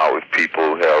hang out with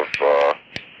people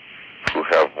who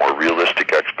have more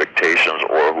realistic expectations,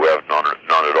 or who have none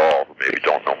at all, who maybe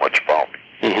don't know much about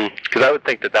me. Because I would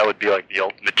think that would be like the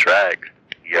ultimate drag.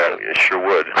 Yeah, it sure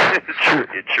would.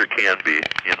 It sure can be.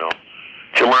 You know,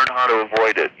 to learn how to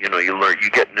avoid it, you know, you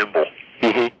get nimble.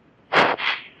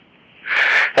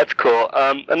 That's cool.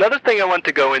 Another thing I wanted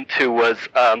to go into was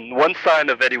one sign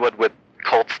of Eddie Wood with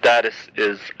cult status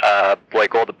is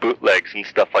like all the bootlegs and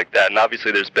stuff like that. And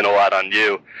obviously there's been a lot on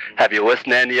you. Have you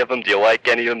listened to any of them? Do you like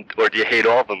any of them? Or do you hate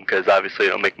all of them because obviously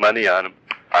you don't make money on them?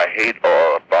 I hate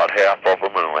about half of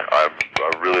them, and I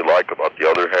really like about the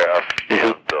other half.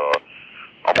 And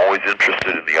I'm always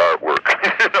interested in the artwork.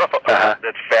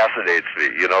 That fascinates me,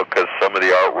 because some of the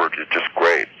artwork is just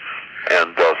great.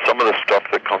 And some of the stuff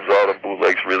that comes out on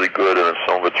bootleg's really good, and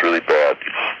some of it's really bad.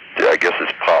 I guess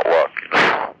it's potluck.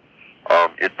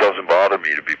 It doesn't bother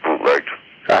me to be bootlegged.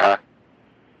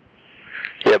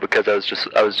 Yeah, because I was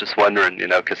just wondering,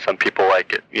 because some people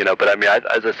like it, But I mean,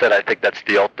 as I said, I think that's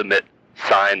the ultimate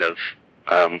sign of,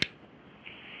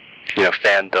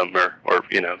 fandom or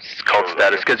cult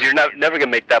status. Because you're never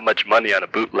gonna make that much money on a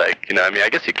bootleg. I mean, I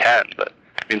guess you can, but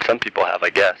I mean, some people have, I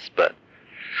guess, but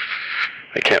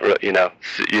I can't really,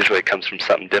 usually it comes from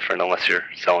something different unless you're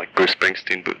selling like Bruce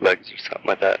Springsteen bootlegs or something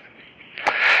like that.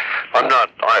 I'm not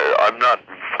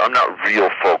real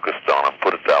focused on it,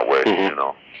 put it that way,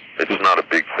 It's not a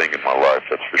big thing in my life,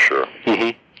 that's for sure.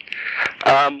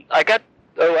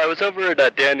 I was over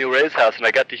at Daniel Ray's house and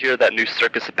I got to hear that new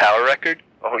Circus of Power record.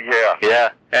 Oh, yeah. Yeah,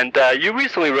 and you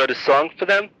recently wrote a song for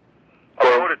them?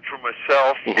 I wrote it for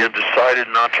myself and decided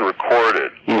not to record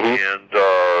it. And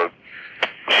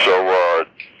so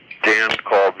Dan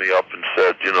called me up and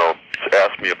said,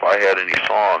 asked me if I had any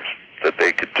songs that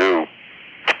they could do.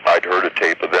 I'd heard a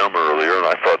tape of them earlier, and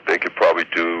I thought they could probably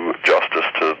do justice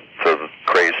to the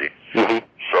Crazy.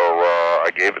 So I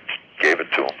gave it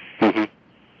to them.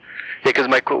 Yeah, because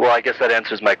I guess that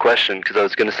answers my question, because I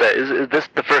was going to say, is this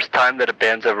the first time that a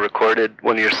band's ever recorded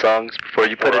one of your songs before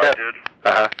you put it out?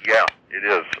 I did. Yeah, it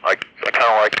is. I kind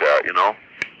of like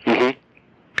that,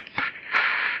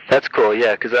 That's cool,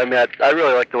 yeah, because I mean, I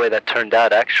really like the way that turned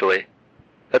out, actually.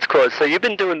 That's cool. So you've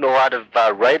been doing a lot of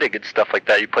writing and stuff like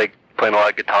that. You playing a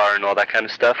lot of guitar and all that kind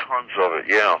of stuff? Tons of it,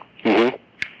 yeah.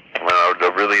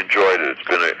 I really enjoyed it.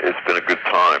 It's been a good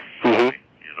time.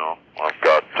 I've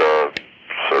got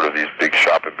sort of these big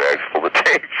shopping bags full of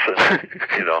tapes, and,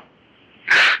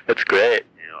 That's great.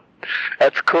 Yeah.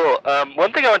 That's cool.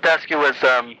 One thing I wanted to ask you was,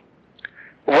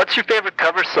 what's your favorite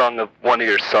cover song of one of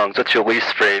your songs? What's your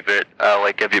least favorite?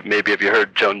 Have you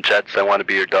heard Joan Jett's "I Want to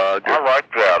Be Your Dog"? Or? I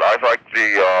like that. I like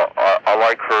I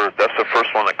like her. That's the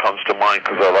first one that comes to mind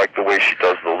because I like the way she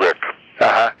does the lick.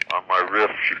 On my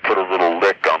riff, she put a little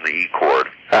lick on the E chord,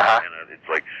 and it's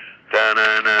like.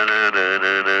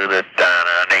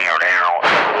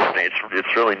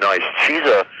 It's really nice.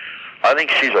 I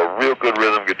think she's a real good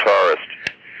rhythm guitarist.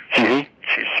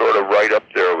 She's sort of right up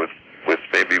there with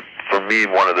maybe, for me,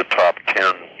 one of the top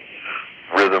 10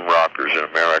 rhythm rockers in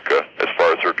America as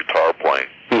far as her guitar playing.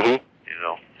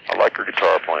 I like her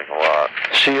guitar playing a lot.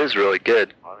 She is really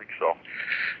good. I think so.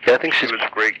 Yeah, I think she was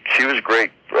great. She was a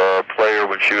great player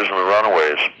when she was in the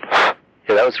Runaways.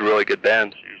 Yeah, that was a really good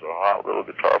band. She's a hot little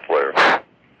guitar player.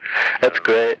 That's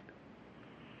great.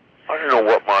 I don't know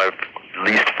what my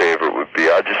least favorite would be.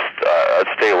 I'd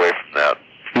stay away from that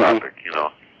topic,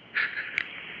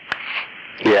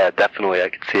 Yeah, definitely. I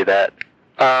could see that.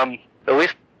 At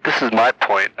least this is my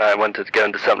point. I wanted to get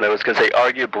into something. I was going to say,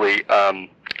 arguably,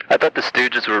 I thought the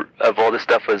Stooges were, of all this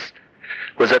stuff,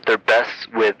 was at their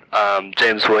best with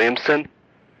James Williamson,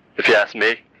 if you ask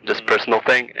me, just a personal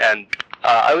thing. And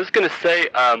I was going to say,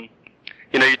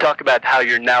 you talk about how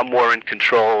you're now more in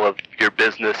control of your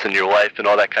business and your life and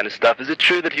all that kind of stuff. Is it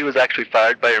true that he was actually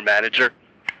fired by your manager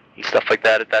and stuff like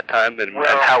that at that time? And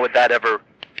how would that ever,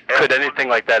 could anything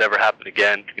like that ever happen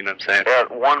again? You know what I'm saying?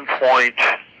 At one point,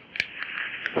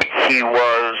 he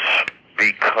was,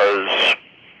 because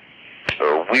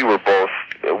we were both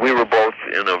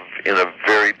in a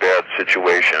very bad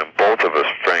situation, and both of us,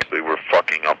 frankly, were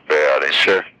fucking up bad, and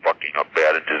sure, fucking up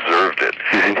bad and deserved it.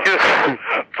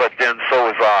 But then so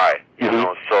was I,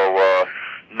 So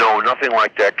no, nothing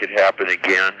like that could happen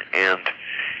again.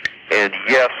 And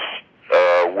yes,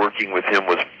 working with him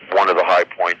was one of the high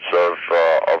points of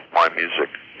my music.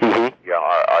 Yeah,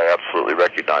 I absolutely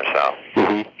recognize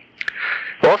that.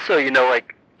 Also,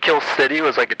 Kill City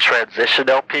was like a transition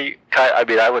LP. I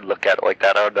mean, I would look at it like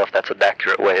that. I don't know if that's an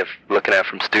accurate way of looking at it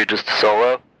from Stooges to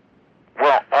solo.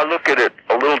 Well, I look at it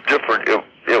a little different.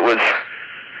 It was,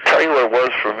 tell you what it was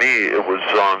for me, it was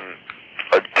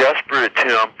a desperate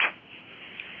attempt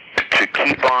to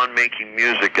keep on making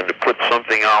music and to put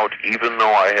something out even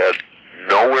though I had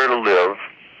nowhere to live,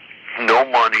 no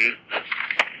money,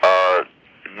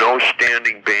 no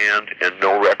standing band, and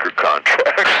no record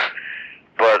contracts.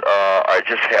 But I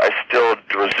still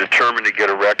was determined to get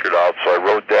a record out, so I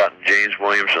wrote that in James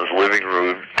Williamson's living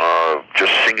room,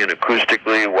 just singing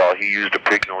acoustically while he used a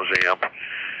pig nose amp,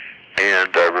 and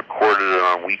I recorded it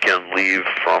on weekend leave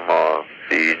from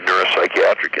the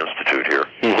Neuropsychiatric Institute here.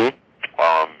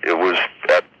 It was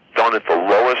done at the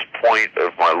lowest point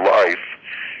of my life,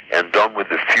 and done with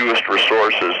the fewest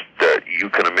resources that you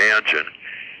can imagine.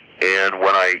 And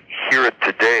when I hear it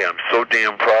today, I'm so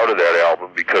damn proud of that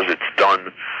album because it's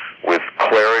done with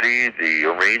clarity. The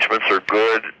arrangements are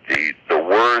good. The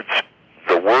words,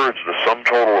 the sum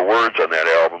total of words on that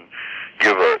album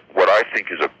give what I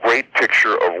think is a great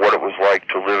picture of what it was like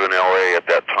to live in L.A. at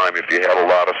that time if you had a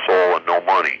lot of soul and no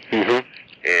money. Mm-hmm.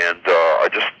 And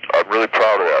I'm really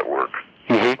proud of that work,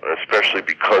 especially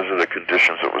because of the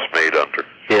conditions it was made under.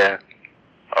 Yeah.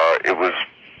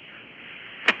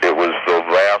 It was the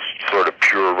last sort of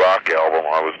pure rock album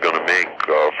I was going to make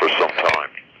for some time.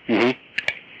 Mm-hmm.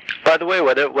 By the way,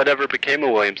 whatever became of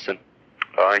Williamson?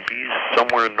 He's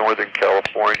somewhere in Northern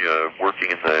California working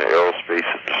in the aerospace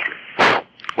industry.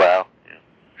 Wow.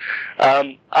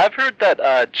 Yeah. I've heard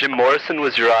that Jim Morrison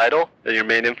was your idol, your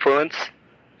main influence,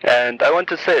 and I want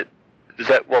to say,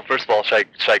 well, first of all, should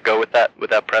I go with that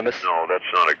premise? No, that's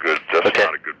not a good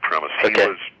premise.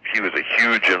 He was a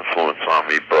huge influence on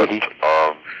me, but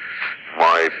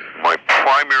my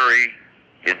primary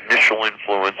initial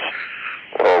influence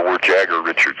were Jagger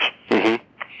Richards, the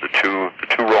two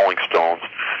Rolling Stones.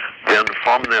 Then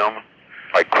from them,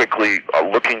 I quickly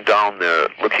looking down the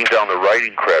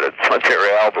writing credits on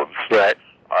their albums. Right.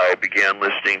 I began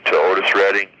listening to Otis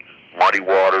Redding, Muddy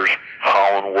Waters,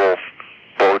 Howlin' Wolf,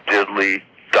 Bo Diddley,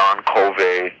 Don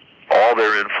Covey, all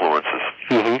their influences,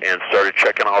 and started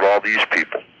checking out all these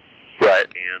people. Right.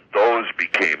 And those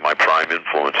became my prime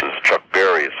influences. Chuck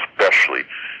Berry especially.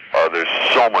 There's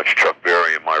so much Chuck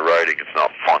Berry in my writing, it's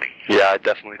not funny. Yeah, I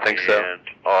definitely think so.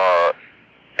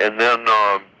 And then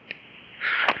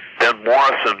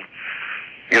Morrison,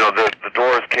 the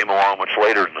Doors came along much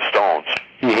later than the Stones.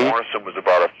 Morrison was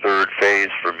about a third phase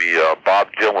for me.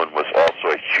 Bob Dylan was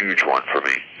also a huge one for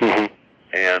me.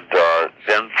 And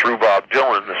then through Bob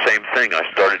Dylan, the same thing. I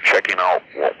started checking out,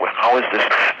 how is this?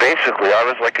 Basically, I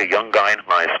was like a young guy in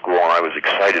high school, and I was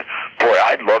excited. Boy,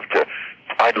 I'd love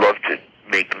to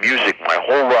make music my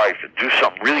whole life and do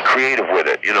something really creative with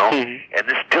it, And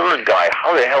this Dylan guy,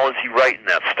 how the hell is he writing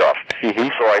that stuff?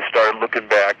 So I started looking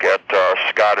back at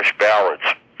Scottish ballads,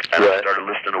 and I started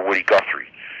listening to Woody Guthrie.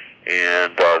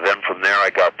 And then from there, I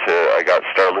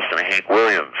started listening to Hank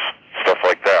Williams, stuff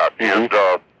like that.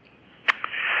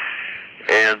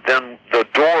 And then the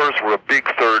Doors were a big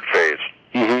third phase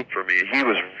for me. He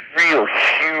was real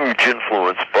huge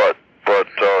influence, but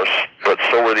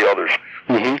so were the others.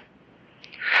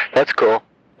 That's cool.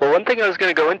 Well, one thing I was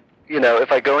going to go in,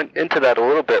 if I go into that a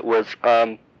little bit, was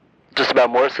just about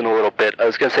Morrison a little bit. I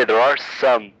was going to say there are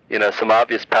some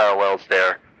obvious parallels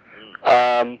there.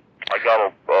 I got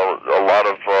a lot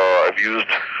of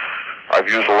I've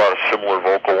used a lot of similar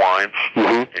vocal lines,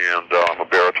 and I'm a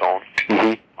baritone.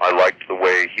 I liked the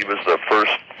way he was the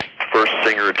first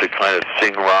singer to kind of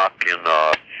sing rock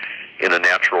in a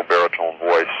natural baritone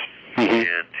voice,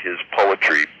 and his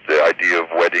poetry, the idea of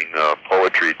wedding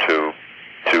poetry to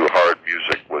hard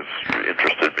music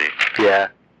interested me. Yeah,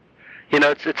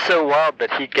 it's so wild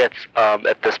that he gets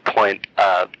at this point.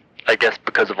 I guess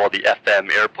because of all the FM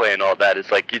airplay and all that,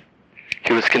 it's like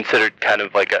he was considered kind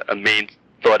of like a main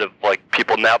thought of, like,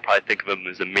 people now probably think of him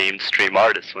as a mainstream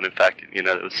artist, when in fact, it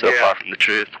was so far from the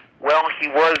truth. Well, he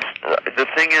was, the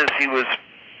thing is,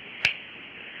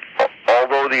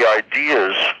 although the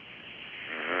ideas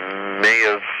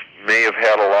may have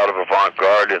had a lot of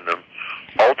avant-garde in them,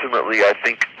 ultimately I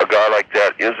think a guy like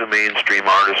that is a mainstream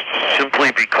artist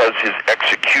simply because his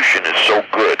execution is so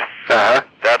good.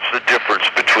 That's the difference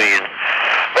between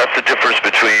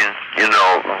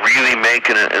really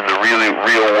making it in the really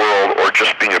real world or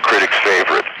just being a critic's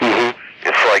favorite.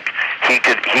 It's like he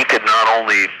not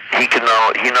only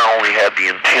had the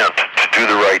intent to do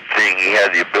the right thing, he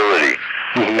had the ability,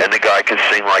 and the guy could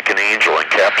sing like an angel and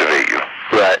captivate you.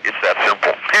 Right. It's that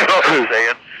simple. You know what I'm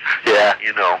saying? Yeah.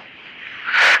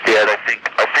 Yeah.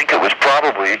 I think it was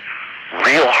probably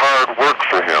real hard work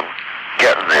for him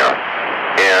getting there,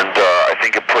 and I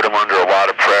think it put him under a lot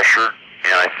of pressure,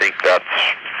 and I think that's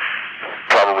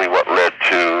probably what led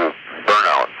to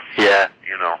burnout. Yeah.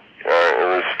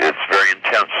 It's very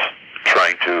intense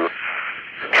trying to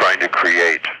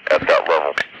create at that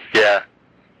level. Yeah.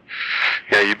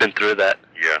 Yeah, you've been through that.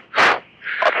 Yeah.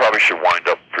 I probably should wind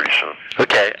up pretty soon.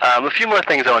 Okay. A few more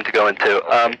things I want to go into.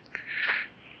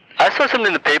 I saw something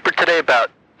in the paper today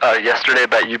yesterday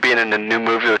about you being in a new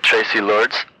movie with Tracy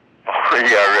Lords. Oh,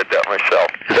 yeah, I read that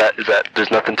myself. Is that?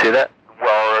 There's nothing to that?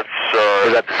 Well, Or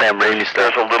is that the Sam Raimi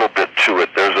stuff? There's a little bit to it.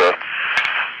 There's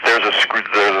a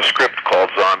script called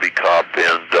Zombie Cop,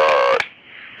 and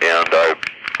I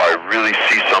really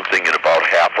see something in about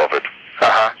half of it.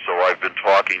 So I've been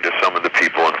talking to some of the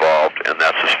people involved, and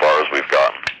that's as far as we've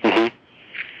gotten.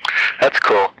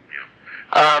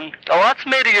 A lot's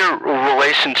made of your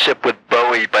relationship with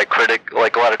Bowie by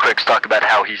like a lot of critics talk about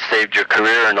how he saved your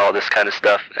career and all this kind of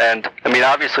stuff. And I mean,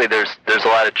 obviously there's a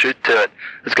lot of truth to it.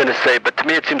 I was going to say, but to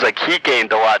me it seems like he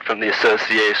gained a lot from the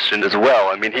association as well.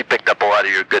 I mean, he picked up a lot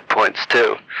of your good points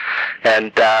too.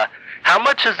 And how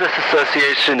much is this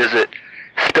association? Is it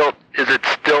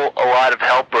still a lot of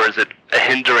help, or is it a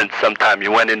hindrance sometime?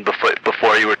 You went in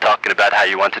before you were talking about how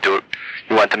you want to do it.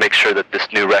 You want to make sure that this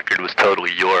new record was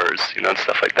totally yours, you know, and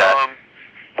stuff like that.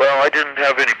 Well, I didn't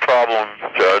have any problem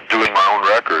doing my own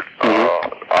record,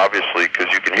 obviously, because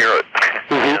you can hear it.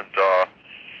 And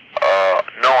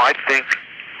no, I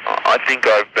think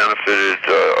I've benefited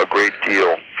a great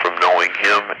deal from knowing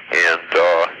him,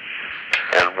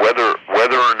 and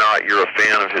whether or not you're a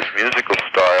fan of his musical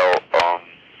style,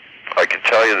 I can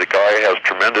tell you the guy has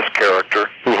tremendous character,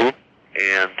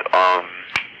 and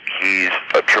he's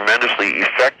a tremendously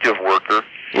effective worker,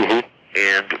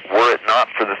 and were it not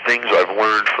for the things I've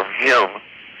learned from him,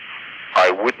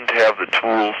 I wouldn't have the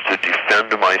tools to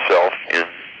defend myself in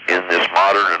this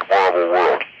modern and horrible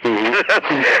world.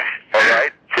 All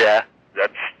right? Yeah.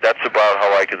 That's about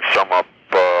how I can sum up,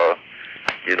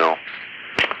 you know.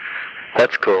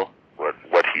 That's cool.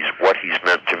 What he's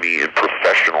meant to me in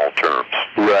professional terms.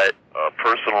 Right.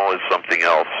 Personal is something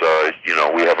else. You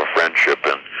know, we have a friendship,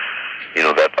 and you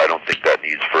know that I don't think that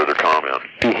needs further comment.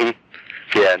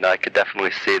 Yeah, no, I could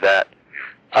definitely see that.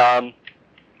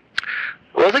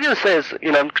 What was I going to say is,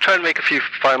 you know, I'm trying to make a few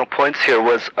final points here.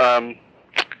 Was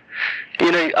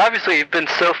you know, obviously you've been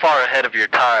so far ahead of your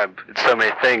time in so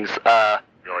many things. You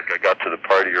know, like I got to the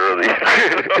party early.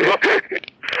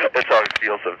 That's how I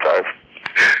feel sometimes.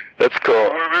 That's cool.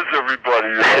 Where is everybody?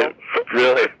 You know?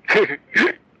 Really?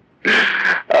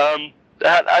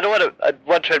 I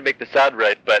want to try to make this sound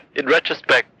right, but in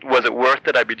retrospect, was it worth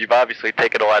it? I mean, you've obviously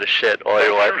taken a lot of shit all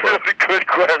your life. That's a really good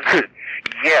question.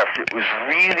 Yes, it was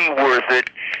really worth it,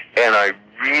 and I'm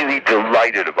really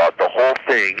delighted about the whole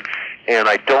thing, and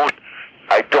I don't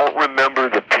remember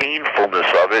the painfulness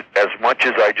of it as much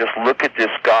as I just look at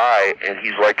this guy, and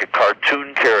he's like a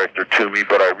cartoon character to me,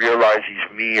 but I realize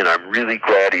he's me, and I'm really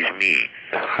glad he's me.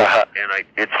 And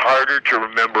it's harder to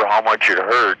remember how much it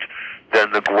hurt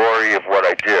than the glory of what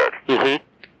I did.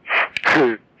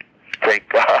 Thank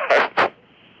God.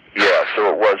 Yeah, so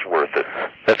it was worth it.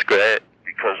 That's great.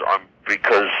 Because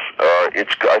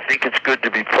I think it's good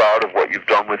to be proud of what you've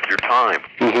done with your time.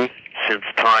 Since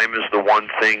time is the one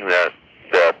thing that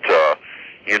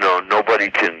you know, nobody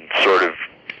can sort of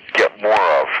get more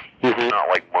of. It's not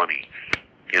like money.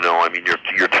 You know, I mean,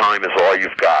 your time is all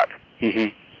you've got.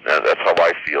 That's how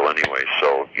I feel anyway.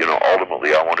 So, you know,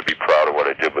 ultimately I want to be proud of what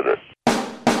I did with it.